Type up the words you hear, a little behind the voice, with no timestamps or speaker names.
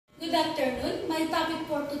my topic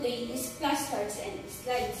for today is flashcards and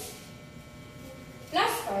slides.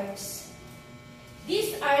 Flashcards.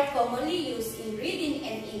 These are commonly used in reading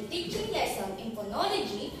and in teaching lessons in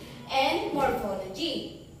phonology and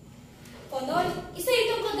morphology. Isa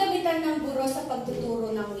itong kagamitan ng guro sa pagtuturo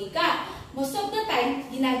ng wika. Most of the time,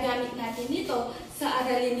 ginagamit natin ito sa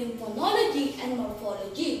aralin ng phonology and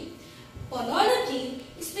morphology. Phonology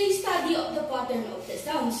is the study of the pattern of the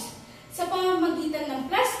sounds. Sa pamamagitan ng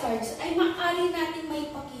flashcards ay maaari natin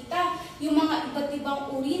maipakita yung mga iba't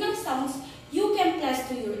ibang uri ng sounds you can flash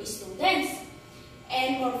to your students.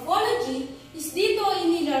 And morphology is dito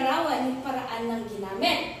inilarawan yung paraan ng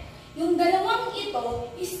ginamit. Yung dalawang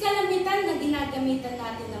ito is kalamitan na ginagamitan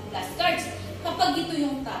natin ng flashcards kapag ito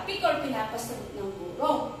yung topic or pinapasagot ng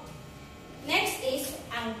guro. Next is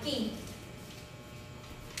Anki.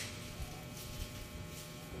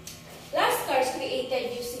 Flashcards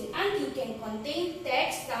created using Anki can contain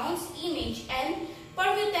text, sounds, image, and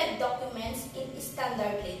formatted documents in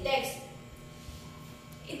standard latex.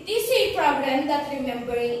 It is a problem that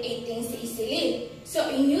remembering things easily.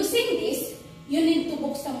 So in using this, you need to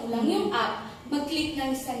buksan mo lang yung app, mag-click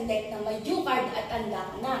ng isang deck na may due card at tanda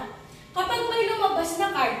ka na. Kapag may lumabas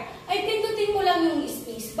na card, ay pindutin mo lang yung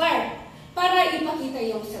spacebar para ipakita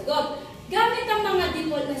yung sagot. Gamit ang mga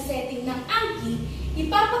default na setting ng Anki,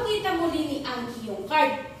 ipapakita muli ni Anki yung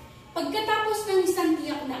card. Pagkatapos ng isang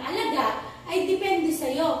tiyak na alaga, ay depende sa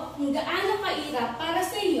iyo kung gaano kahirap para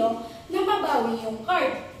sa iyo na mabawi yung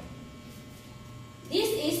card.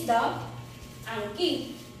 This is the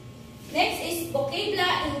Anki. Next is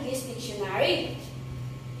Vocabulary English Dictionary.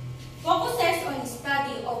 Focuses on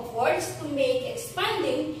study of words to make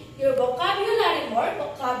expanding your vocabulary more.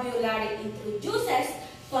 Vocabulary introduces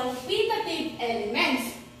quantitative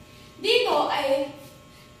elements. Dito ay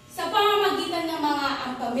sa pamamagitan ng mga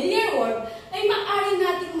unfamiliar word ay maaari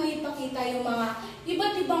nating maipakita yung mga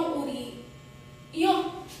iba't ibang uri.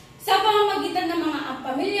 Sa pamamagitan ng mga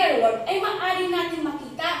unfamiliar word ay maaari nating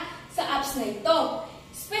makita sa apps na ito.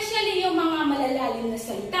 Especially yung mga malalalim na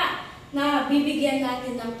salita na bibigyan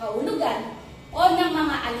natin ng kahulugan o ng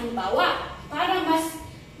mga alimbawa para mas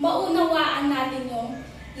maunawaan natin yung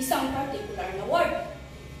isang particular na word.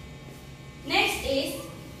 Next is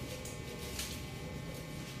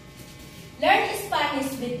Learn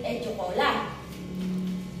Spanish with Educola.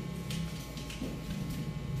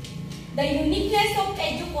 The uniqueness of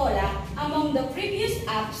Educola among the previous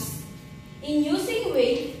apps in using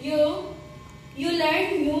which you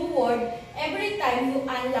learn new word every time you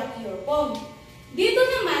unlock your phone. Dito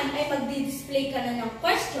naman ay mag-display ka na ng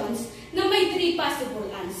questions na may 3 possible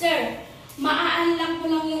answer. Maa-unlock mo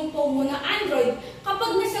lang yung phone mo na Android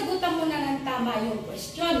kapag nasagutan mo na ng tama yung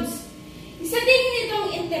questions. Isa din nitong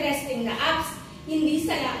interesting na apps, hindi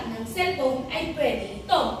sa ng cellphone ay pwede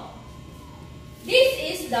ito. This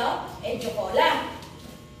is the Educola.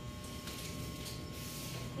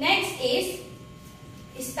 Next is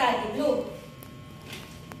Study Blue.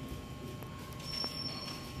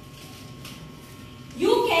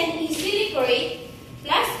 You can easily create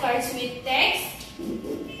flashcards with text,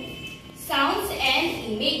 sounds,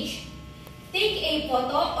 and image. Take a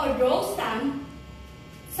photo or draw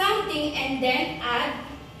something and then add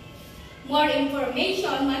more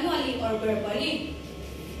information manually or verbally.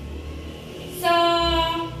 So,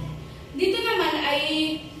 dito naman ay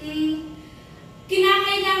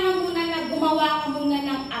kinakailangan muna na gumawa ka muna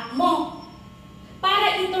ng app mo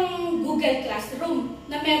para itong Google Classroom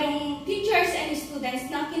na merong teachers and students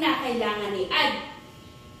na kinakailangan i-add.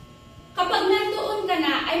 Kapag nandoon ka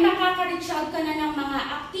na, ay makaka-reach out ka na ng mga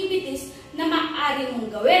activities na maaari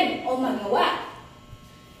mong gawin o magawa.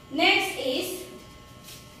 Next is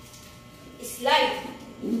Slide.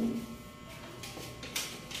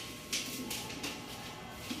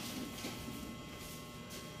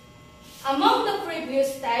 Among the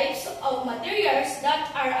previous types of materials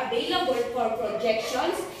that are available for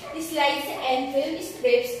projections, slides, and film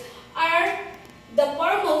strips are the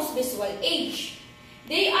foremost visual age.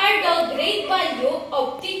 They are the great value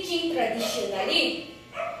of teaching traditionally.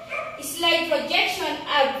 Slide projection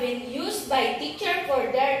have been used by teachers for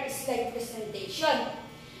their slide presentation.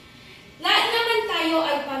 Lahat naman tayo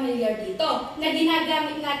ay familiar dito na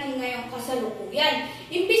ginagamit natin ngayong kasalukuyan.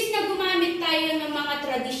 Imbis na gumamit tayo ng mga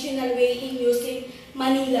traditional way in using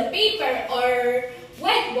Manila paper or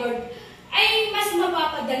whiteboard, ay mas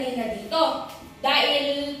mapapadali na dito.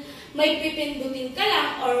 Dahil may pipindutin ka lang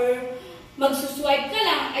or magsuswipe ka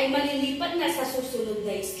lang, ay malilipat na sa susunod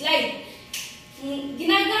na slide.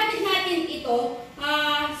 Ginagamit natin ito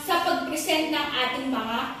sa pag-present ng ating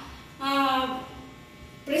mga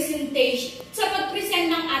presentation, sa pag-present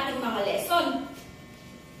ng ating mga lesson.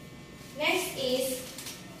 Next is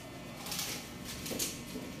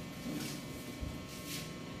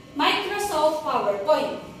Microsoft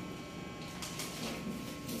PowerPoint.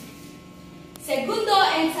 Segundo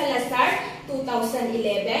and Salazar,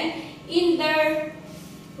 2011, in their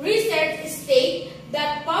research state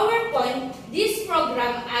that PowerPoint, this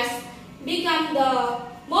program has become the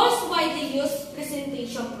most widely used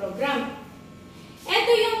presentation program.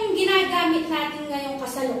 Ito yung ginagamit natin ngayong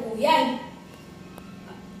kasalukuyan.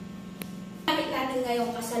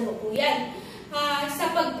 Sa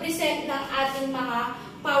pag-present ng ating mga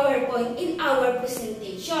PowerPoint in our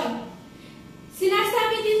presentation.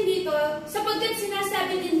 Sinasabi din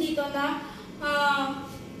dito na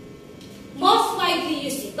most widely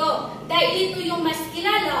used ito. Dahil ito yung mas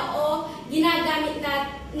kilala o ginagamit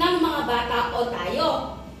ng mga bata o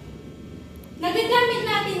tayo. Nagagamit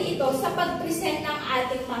natin ito sa pag-present ng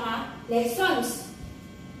ating mga lessons.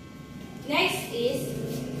 Next is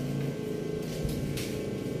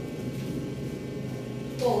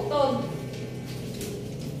Photon.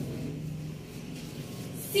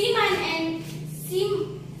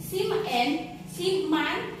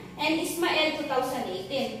 Simman and Ismail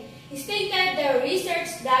 2018 stated their research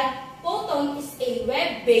that Photon is a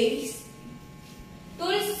web-based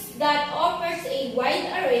tool that offers a wide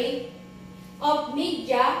array of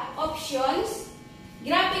media options,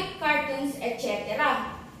 graphic, cartoons, etc.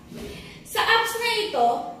 Sa apps na ito,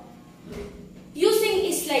 using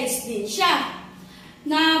slides din siya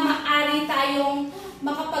na maaari tayong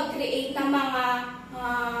makapag-create ng mga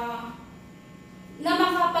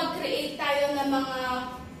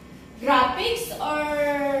graphics or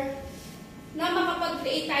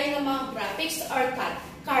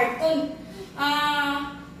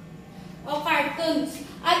cartoons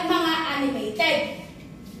at mga animated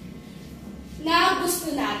na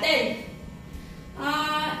gusto natin.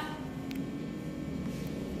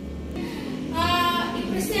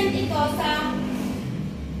 I-present ito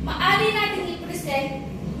maaari natin i-present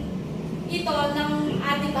ito ng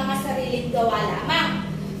ating mga sariling gawa lamang.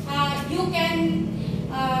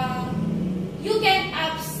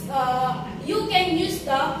 You can use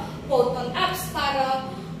the Photon apps para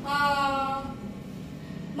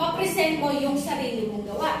ma-present mo yung sarili mong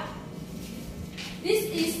gawa. This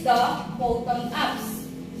is the Photon apps.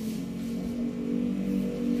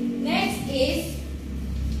 Next is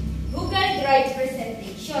Google Drive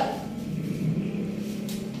presentation.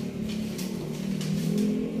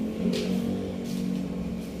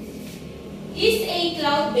 Is a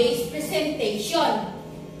cloud-based presentation,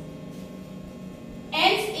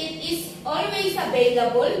 and it is always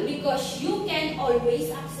available because you can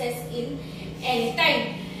always access it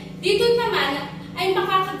anytime. Dito naman ay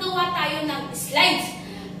makakagawa tayo ng slides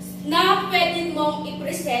na pwede mong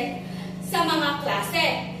i-present sa mga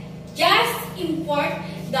klase. Just import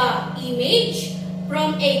the image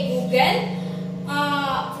from a Google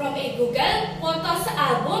Photos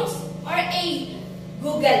albums or a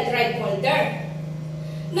Google Drive folder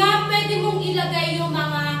na pwede mong ilagay yung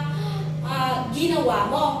mga ginawa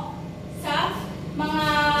mo sa mga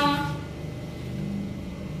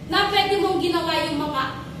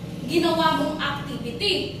ginawa mong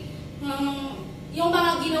activity. Yung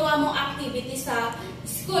mga ginawa mong activity sa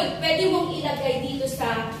school, pwede mong ilagay dito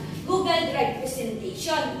sa Google Drive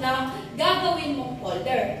presentation na gagawin mong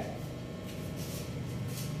folder.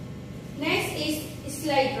 Next is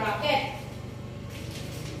Slide Rocket.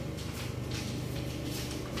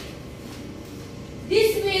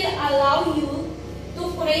 This will allow you to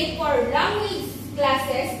create for language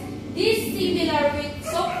classes. This similar with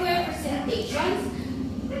software presentations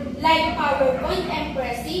like PowerPoint and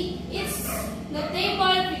Prezi. Its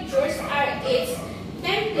notable features are its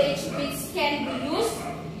templates which can be used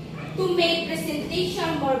to make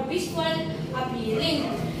presentation more visual appealing.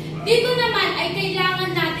 Dito naman ay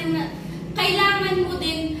kailangan mo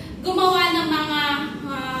din gumawa ng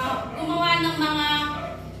mga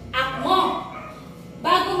app mo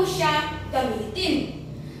bago mo siya gamitin.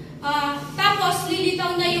 Tapos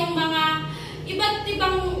lilitaw na yung mga iba't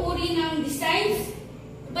ibang uri ng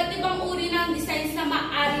designs na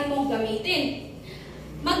maaari mong gamitin.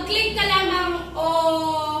 Mag-click ka lamang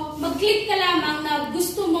na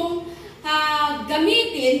gusto mong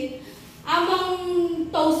gamitin among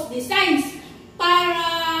those designs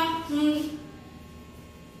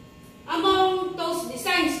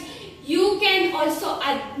you can also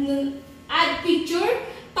add picture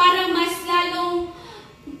para mas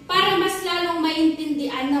lalong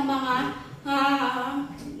maintindihan ng mga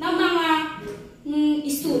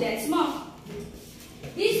students mo.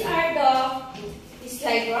 These are the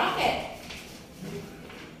Slide Rocket.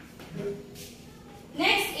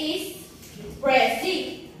 Next is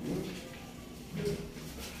Prezi.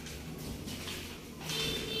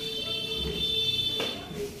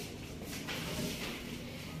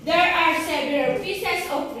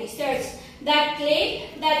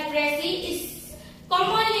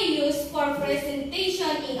 for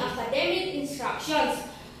presentation in academic instructions.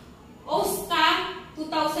 OSCA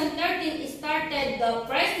 2013 started the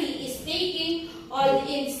Prezi is taking all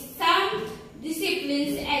in some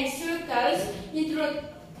disciplines and circles,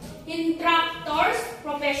 instructors,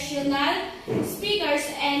 professional speakers,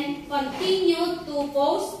 and continue to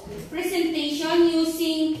post presentation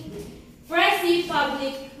using Prezi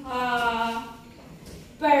public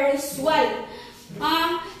perusal.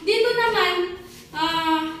 Dito naman,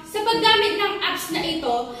 sa paggamit ng apps na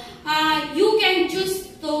ito, you can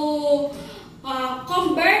choose to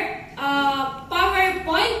convert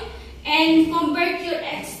PowerPoint and convert your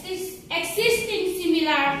existing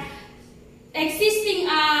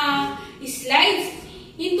slides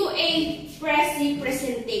into a Prezi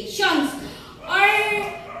presentations, or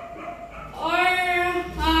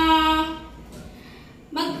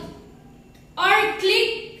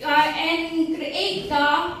click and create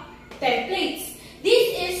the templates. This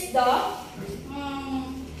is the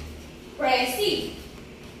Prezi.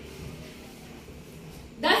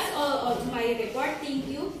 That's all of my report. Thank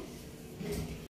you.